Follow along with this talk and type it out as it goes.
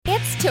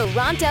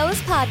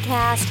Toronto's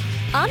podcast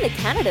on the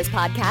Canada's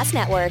Podcast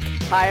Network.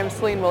 Hi, I'm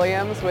Celine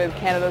Williams with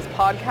Canada's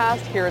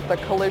Podcast here at the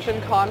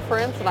Collision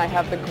Conference, and I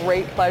have the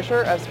great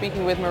pleasure of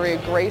speaking with Maria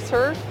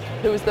Graser,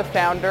 who is the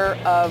founder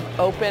of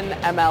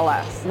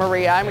OpenMLS.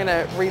 Maria, I'm going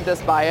to read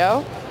this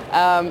bio.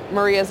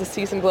 Maria is a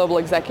seasoned global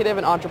executive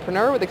and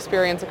entrepreneur with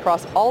experience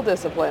across all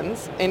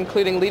disciplines,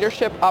 including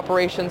leadership,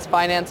 operations,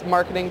 finance,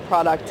 marketing,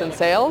 products, and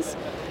sales.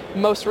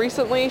 Most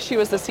recently, she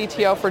was the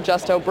CTO for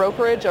Justo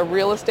Brokerage, a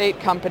real estate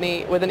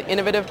company with an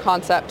innovative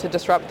concept to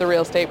disrupt the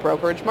real estate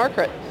brokerage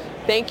market.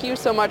 Thank you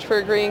so much for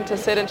agreeing to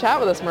sit and chat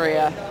with us,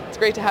 Maria. It's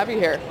great to have you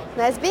here.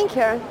 Nice being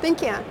here.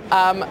 Thank you.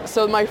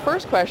 So my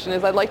first question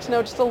is, I'd like to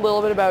know just a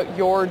little bit about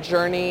your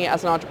journey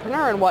as an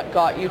entrepreneur and what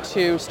got you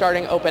to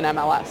starting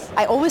OpenMLS.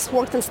 I always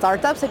worked in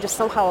startups. I just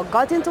somehow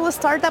got into a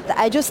startup.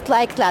 I just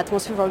liked the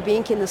atmosphere of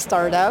being in a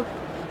startup.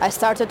 I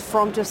started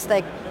from just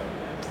like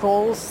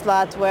roles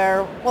that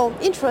were, well,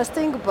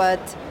 interesting,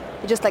 but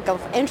just like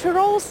of entry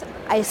roles.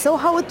 I saw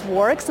how it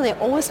works, and I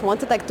always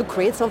wanted like to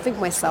create something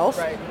myself.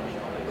 Right.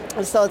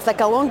 And so it's like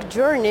a long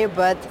journey,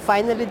 but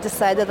finally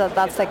decided that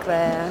that's like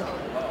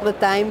the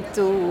time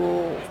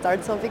to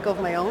start something of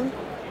my own.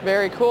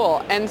 Very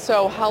cool. And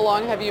so how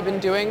long have you been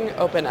doing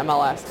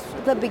OpenMLS?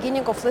 At the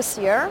beginning of this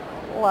year,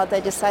 what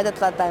I decided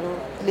that I'm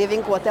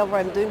leaving whatever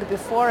I'm doing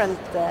before and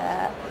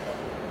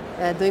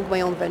doing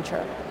my own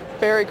venture.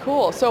 Very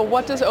cool. So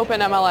what does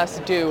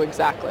OpenMLS do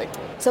exactly?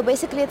 So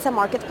basically it's a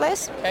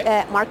marketplace,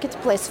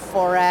 marketplace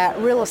for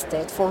real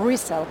estate, for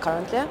resale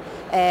currently,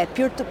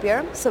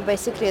 peer-to-peer. So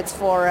basically it's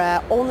for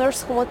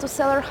owners who want to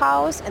sell their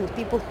house and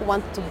people who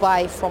want to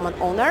buy from an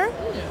owner.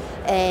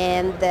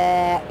 And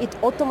it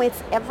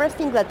automates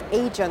everything that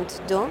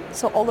agents do.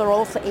 So all the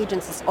role of the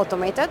agents is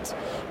automated,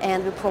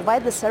 and we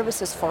provide the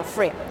services for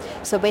free.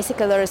 So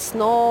basically there is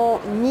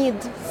no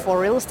need for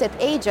real estate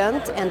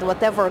agent, and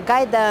whatever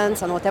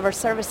guidance and whatever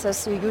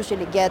services you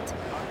usually get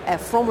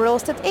from real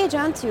estate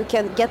agent, you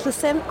can get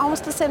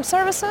almost the same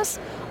services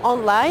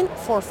online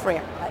for free.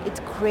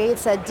 It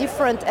creates a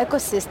different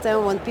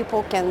ecosystem when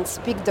people can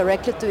speak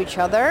directly to each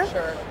other.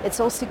 Sure. It's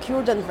all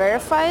secured and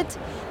verified,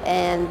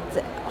 and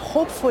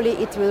hopefully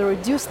it will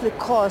reduce the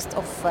cost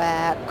of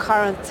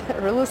current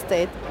real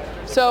estate.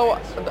 So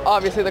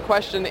obviously the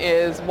question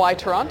is, why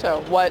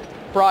Toronto? What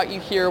brought you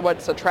here?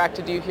 What's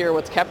attracted you here?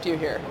 What's kept you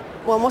here?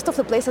 Well, most of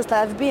the places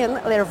that I've been,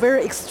 they're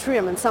very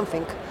extreme in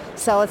something.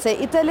 So let's say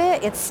Italy,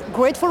 it's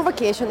great for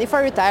vacation. If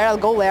I retire, I'll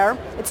go there.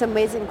 It's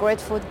amazing,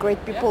 great food,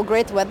 great people,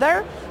 great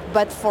weather.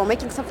 But for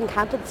making something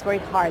happen, it's very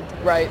hard.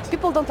 Right.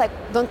 People don't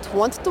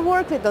want to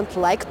work. They don't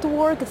like to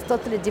work. It's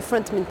totally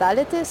different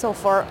mentality. So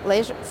for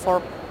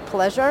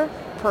pleasure,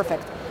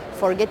 perfect.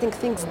 For getting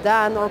things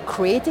done or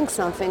creating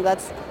something,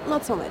 that's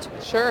not so much.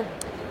 Sure.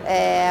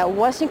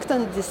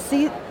 Washington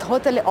DC,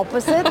 totally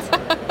opposite.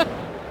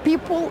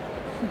 People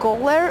go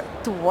there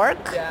to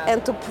work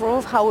and to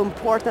prove how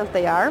important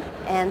they are.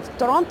 And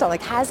Toronto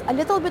has a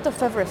little bit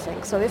of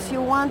everything. So if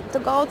you want to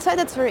go outside,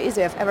 it's very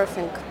easy. You have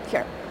everything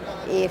here.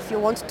 If you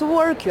want to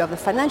work, you have the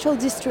financial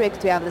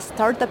district, you have the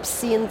startup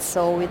scene.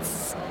 So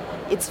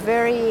it's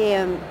very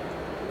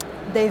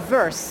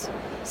diverse.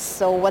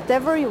 So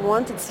whatever you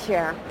want, it's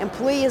here.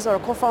 Employees or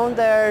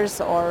co-founders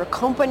or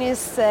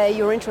companies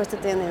you're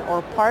interested in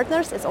or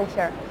partners, it's all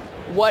here.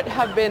 What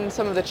have been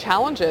some of the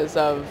challenges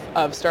of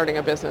starting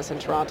a business in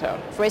Toronto?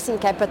 Raising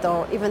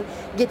capital, even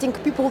getting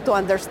people to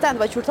understand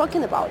what you're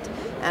talking about.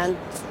 And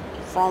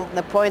from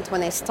the point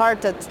when I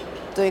started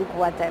doing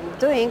what I'm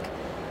doing,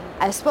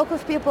 I spoke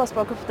with people, I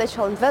spoke with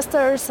potential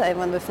investors, I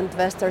went with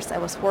investors I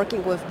was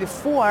working with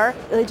before,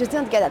 they just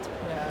didn't get it.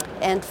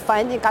 And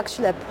finding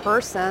actually a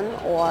person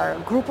or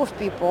group of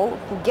people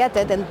who get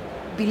it and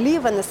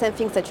believe in the same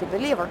things that you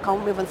believe or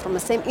come even from the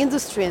same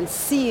industry and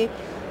see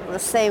the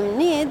same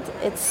need,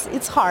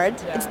 it's hard.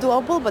 It's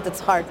doable, but it's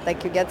hard.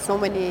 You get so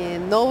many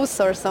no's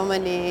or so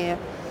many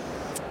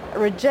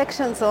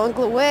rejections along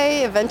the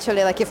way.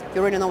 Eventually, if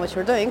you really know what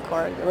you're doing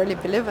or you really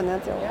believe in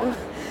it, you'll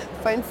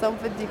find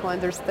somebody who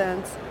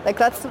understands.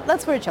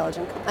 That's very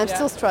challenging. I'm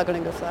still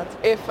struggling with that.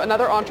 If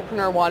another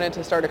entrepreneur wanted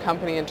to start a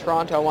company in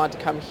Toronto and wanted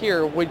to come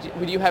here,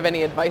 would you have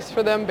any advice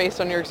for them based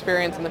on your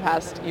experience in the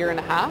past year and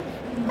a half?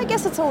 I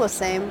guess it's all the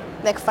same.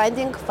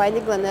 Finding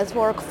the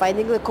network,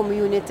 finding the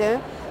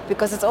community,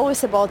 because it's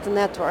always about the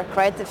network,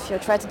 right? If you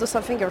try to do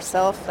something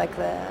yourself,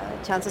 the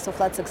chances of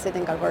that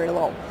succeeding are very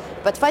low.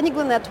 But finding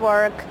the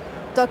network,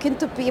 talking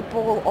to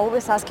people,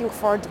 always asking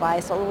for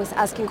advice, always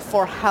asking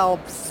for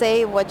help,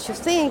 say what you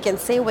think and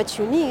say what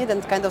you need,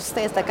 and kind of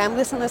states I'm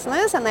this and this and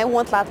this, and I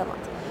want that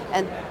amount.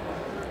 And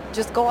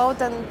just go out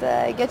and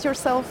get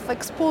yourself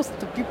exposed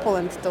to people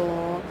and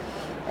to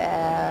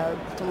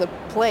the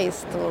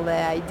place, to the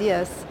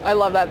ideas. I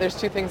love that. There's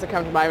two things that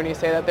come to mind when you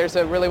say that. There's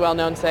a really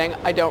well-known saying,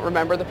 I don't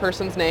remember the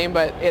person's name,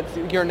 but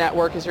it's your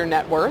network is your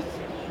net worth.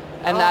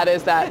 And that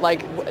is that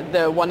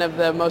one of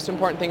the most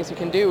important things you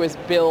can do is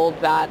build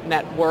that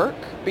network,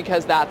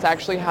 because that's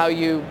actually how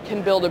you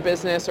can build a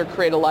business or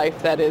create a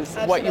life that is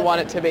what you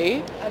want it to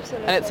be.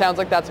 Absolutely. And it sounds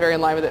like that's very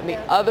in line with it. And the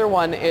other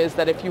one is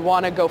that if you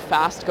want to go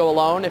fast, go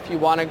alone. If you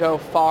want to go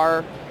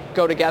far,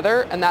 go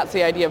together, and that's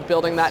the idea of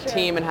building that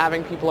team and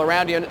having people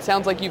around you. And it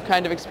sounds like you've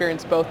kind of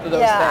experienced both of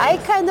those Yeah,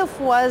 things. I kind of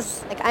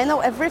was like, I know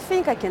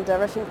everything, I can do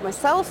everything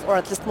myself, or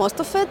at least most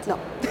of it. No.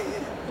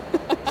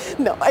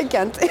 No, I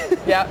can't.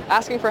 Yeah,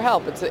 asking for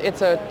help,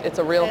 it's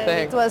a real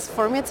thing. It was,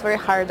 for me, it's very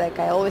hard. Like,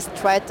 I always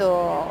try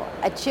to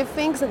achieve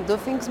things and do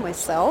things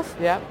myself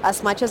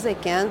as much as I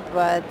can,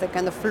 but I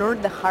kind of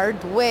learned the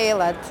hard way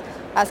that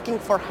asking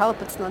for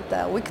help, it's not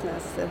a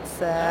weakness.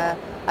 It's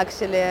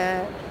actually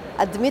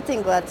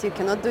admitting that you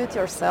cannot do it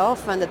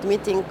yourself, and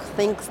admitting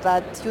things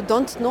that you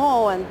don't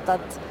know and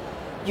that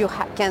you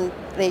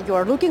you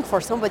are looking for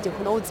somebody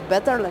who knows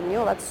better than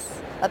you.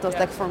 That was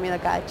like, for me,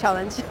 like a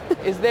challenge.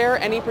 Is there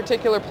any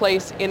particular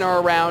place in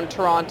or around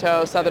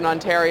Toronto, Southern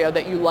Ontario,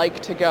 that you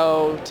like to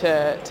go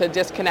to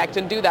disconnect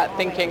and do that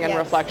thinking and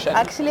reflection?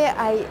 Actually,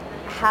 I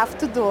have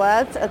to do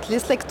that at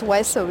least like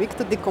twice a week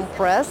to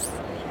decompress.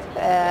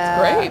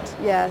 That's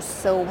great. Yes,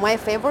 so my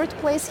favorite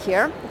place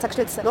here,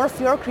 it's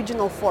North York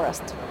Regional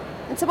Forest.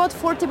 It's about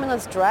 40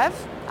 minutes drive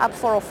up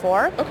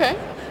 404. Okay.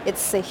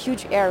 It's a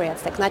huge area.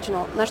 It's like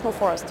national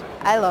forest.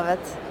 I love it.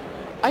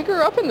 I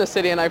grew up in the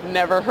city and I've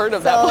never heard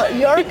of that place.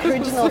 York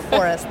Regional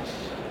Forest.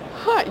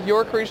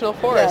 York Regional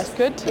Forest. Yes.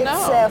 Good to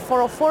know. It's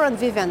 404 on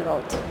Vivian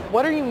Road.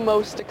 What are you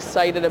most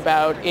excited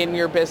about in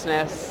your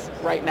business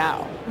right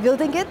now?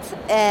 Building it,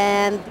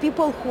 and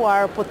people who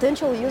are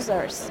potential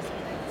users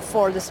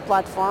for this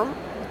platform,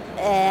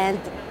 and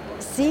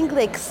seeing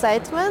the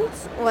excitement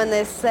when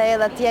they say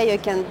that, yeah, you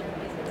can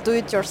do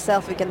it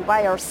yourself, you can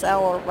buy or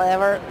sell or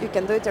whatever, you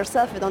can do it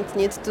yourself, you don't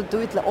need to do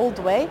it the old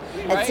way.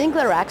 Right. And seeing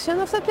the reaction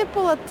of the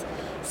people that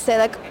say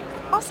like,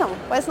 awesome,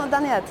 why it's not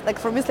done yet? Like,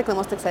 for me, it's like the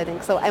most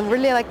exciting. So I'm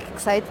really like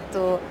excited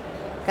to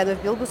kind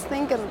of build this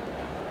thing and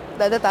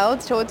let it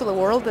out, show it to the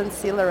world, and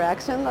see the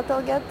reaction that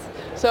I'll get.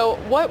 So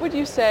what would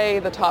you say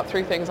the top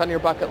 3 things on your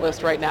bucket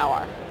list right now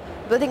are?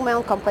 Building my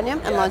own company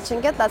and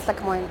launching it, that's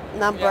like my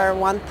number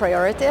one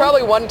priority.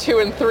 Probably 1, 2,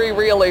 and 3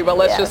 really, but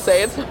let's just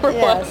say it's number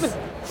 1.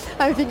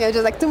 I think I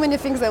just like too many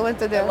things I want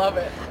to do. I love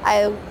it.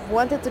 I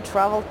wanted to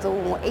travel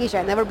to Asia.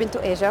 I've never been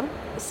to Asia.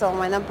 So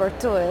my number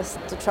 2 is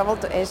to travel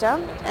to Asia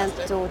and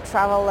to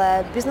travel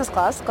business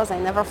class, because I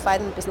never fly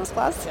in business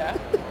class. Yeah.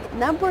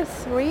 Number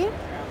 3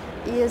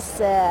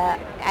 is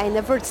I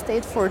never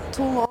stayed for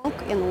too long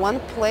in one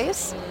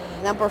place.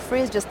 Number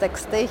 3 is just like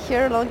stay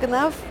here long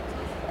enough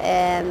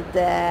and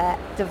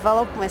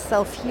develop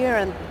myself here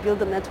and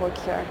build a network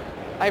here.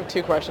 I have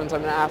 2 questions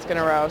I'm going to ask in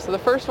a row. So the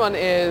first one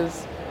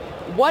is,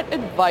 what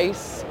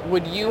advice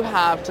would you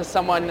have to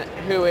someone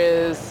who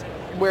is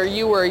where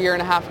you were a year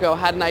and a half ago,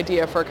 had an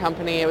idea for a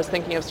company, was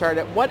thinking of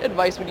starting it? What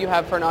advice would you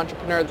have for an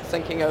entrepreneur that's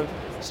thinking of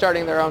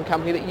starting their own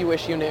company that you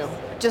wish you knew?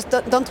 Just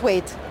don't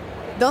wait.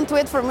 Don't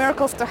wait for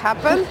miracles to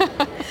happen.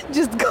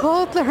 Just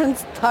go out there and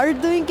start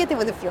doing it,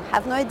 even if you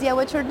have no idea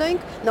what you're doing.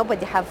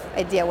 Nobody have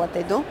idea what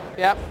they do.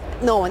 Yep.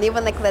 No one,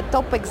 even like the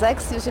top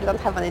execs usually don't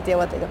have an idea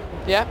what they do.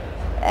 Yep.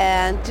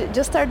 And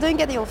just start doing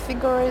it, you'll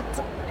figure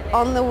it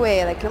on the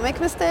way. Like, you make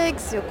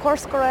mistakes, you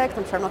course correct.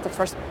 I'm sure I'm not the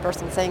first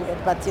person saying it,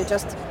 but you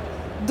just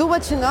do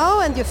what you know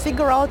and you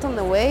figure out on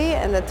the way,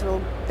 and that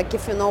will, like,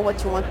 if you know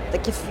what you want,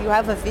 like if you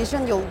have a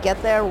vision, you'll get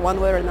there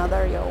one way or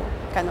another, you'll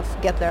kind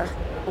of get there.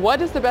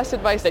 What is the best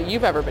advice that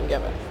you've ever been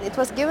given? It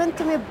was given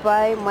to me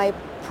by my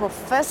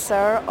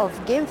professor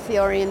of game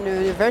theory in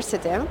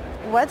university.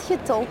 What he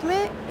told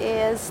me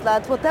is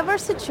that whatever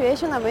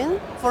situation I'm in,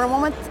 for a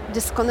moment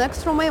disconnect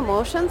from my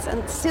emotions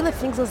and see the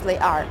things as they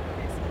are,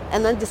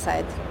 and then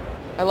decide.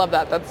 I love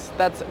that.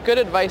 That's good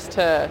advice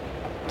to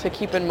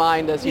keep in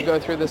mind as you go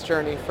through this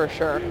journey, for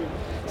sure.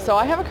 So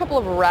I have a couple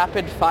of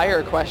rapid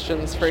fire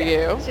questions for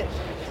you. Sure.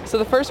 So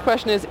the first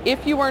question is,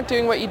 if you weren't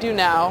doing what you do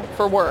now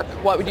for work,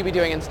 what would you be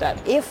doing instead?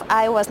 If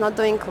I was not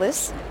doing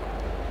this,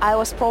 I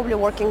was probably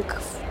working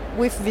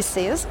with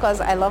VCs,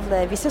 because I love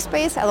the VC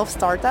space, I love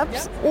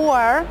startups. Yep.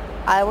 Or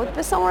I would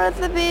be somewhere at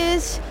the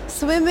beach,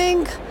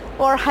 swimming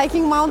or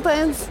hiking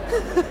mountains.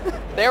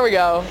 There we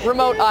go.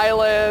 Remote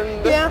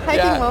island. Yeah,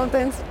 hiking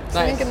mountains,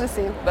 swimming Nice. in the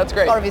sea. That's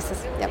great. Or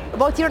VCs, yeah.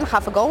 About a year and a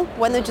half ago,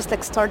 when I just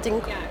like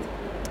starting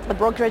a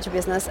brokerage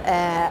business,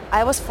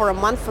 I was for a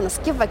month on a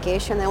ski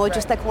vacation. I was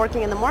just like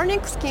working in the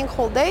morning, skiing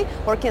whole day,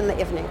 working in the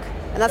evening.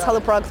 And that's how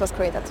the product was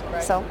created.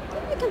 So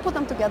you can put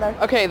them together.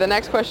 Okay, the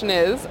next question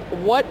is,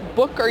 what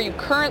book are you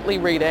currently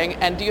reading,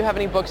 and do you have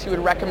any books you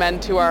would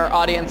recommend to our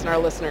audience and our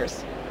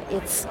listeners?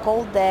 It's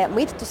called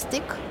Made to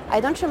Stick. I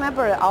don't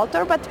remember the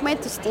author, but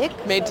Made to Stick.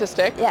 Made to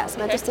Stick? Yes,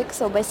 Made to Stick.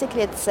 So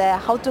basically it's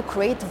how to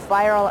create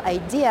viral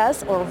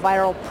ideas or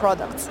viral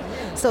products.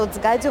 So it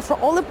guides you for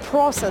all the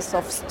process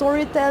of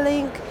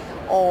storytelling,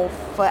 of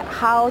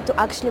how to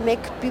actually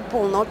make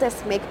people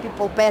notice, make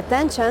people pay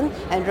attention,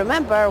 and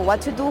remember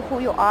what you do, who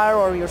you are,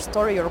 or your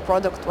story, your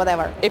product,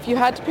 whatever. If you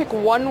had to pick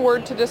one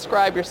word to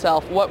describe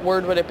yourself, what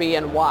word would it be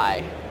and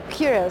why?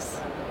 Curious.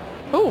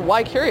 Ooh,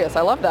 why curious?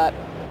 I love that.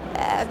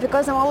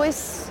 Because I'm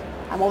always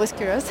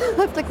curious.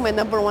 That's like my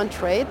number one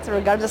trait,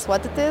 regardless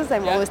what it is.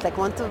 I'm always like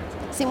want to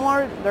see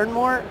more, learn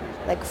more.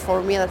 Like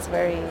for me, that's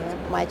very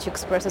much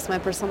expresses my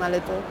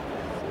personality.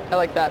 I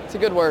like that. It's a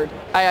good word.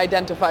 I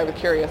identify with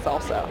curious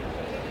also.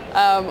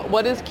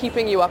 What is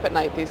keeping you up at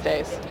night these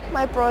days?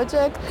 My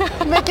project,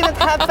 making it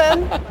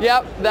happen.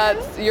 Yep,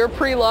 that's your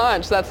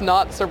pre-launch. That's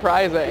not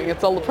surprising.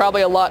 It's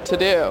probably a lot to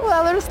do.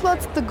 Well, there's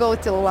lots to go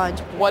till launch.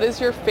 What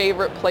is your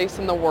favorite place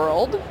in the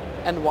world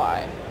and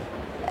why?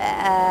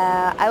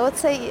 I would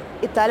say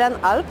Italian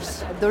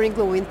Alps during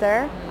the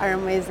winter are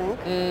amazing.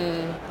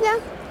 Yeah,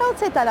 I would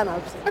say Italian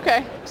Alps.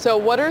 Okay, so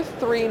what are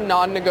 3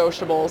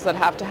 non-negotiables that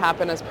have to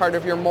happen as part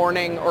of your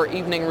morning or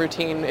evening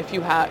routine if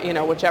you have,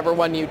 whichever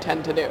one you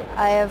tend to do?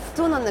 I have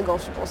 2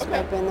 non-negotiables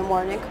maybe in the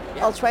morning.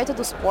 I'll try to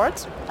do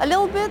sports a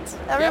little bit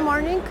every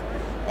morning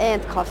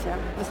and coffee.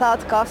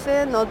 Without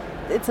coffee,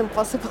 it's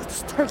impossible to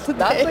start the day.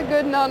 That's a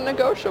good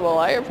non-negotiable.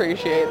 I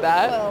appreciate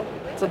that. Well,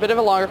 it's a bit of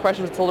a longer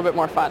question, but it's a little bit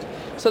more fun.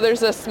 So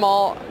there's a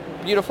small,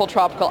 beautiful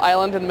tropical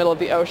island in the middle of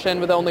the ocean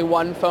with only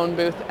 1 phone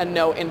booth and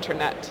no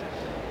internet.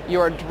 You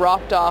are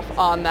dropped off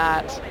on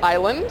that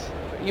island.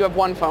 You have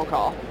 1 phone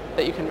call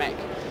that you can make.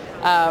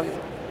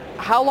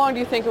 How long do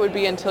you think it would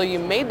be until you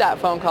made that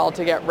phone call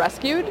to get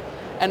rescued?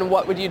 And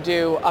what would you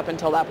do up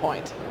until that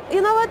point?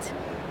 You know what?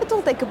 It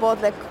will take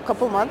about like a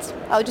couple months.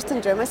 I'll just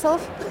enjoy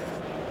myself.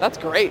 That's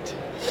great.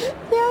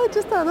 Yeah,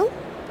 just, I don't know,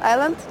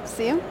 island,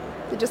 sea.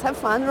 You just have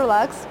fun,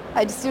 relax.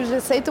 I just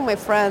usually say to my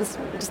friends,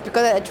 just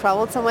because I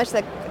traveled so much,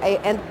 like I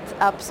end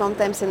up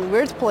sometimes in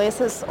weird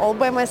places all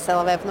by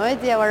myself. I have no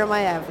idea where am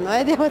I, have no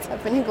idea what's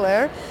happening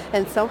where,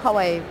 and somehow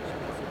I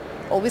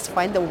always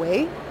find a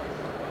way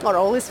or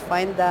always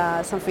find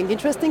something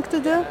interesting to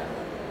do.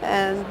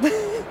 And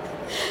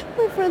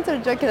my friends are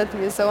joking at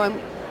me, so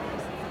I'm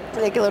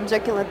like a little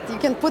joking that you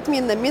can put me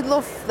in the middle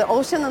of the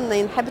ocean on the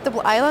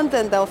inhabitable island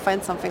and I'll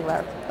find something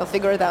there. I'll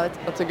figure it out.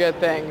 That's a good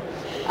thing.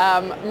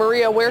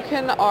 Maria, where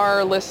can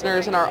our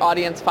listeners and our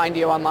audience find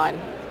you online?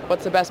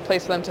 What's the best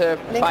place for them to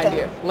find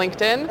you?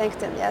 LinkedIn?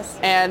 LinkedIn, yes.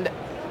 And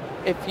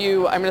I'm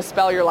going to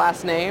spell your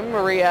last name,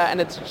 Maria, and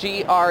it's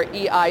Greicer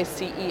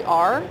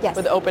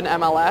with Open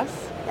MLS.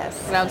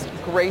 Yes. Pronounced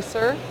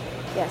Gracer.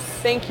 Yes.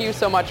 Thank you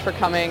so much for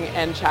coming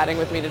and chatting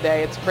with me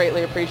today. It's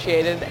greatly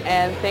appreciated.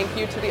 And thank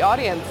you to the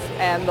audience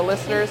and the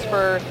listeners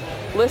for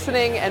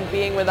listening and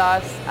being with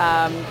us.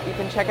 You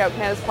can check out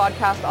Canada's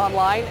podcast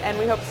online, and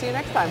we hope to see you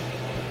next time.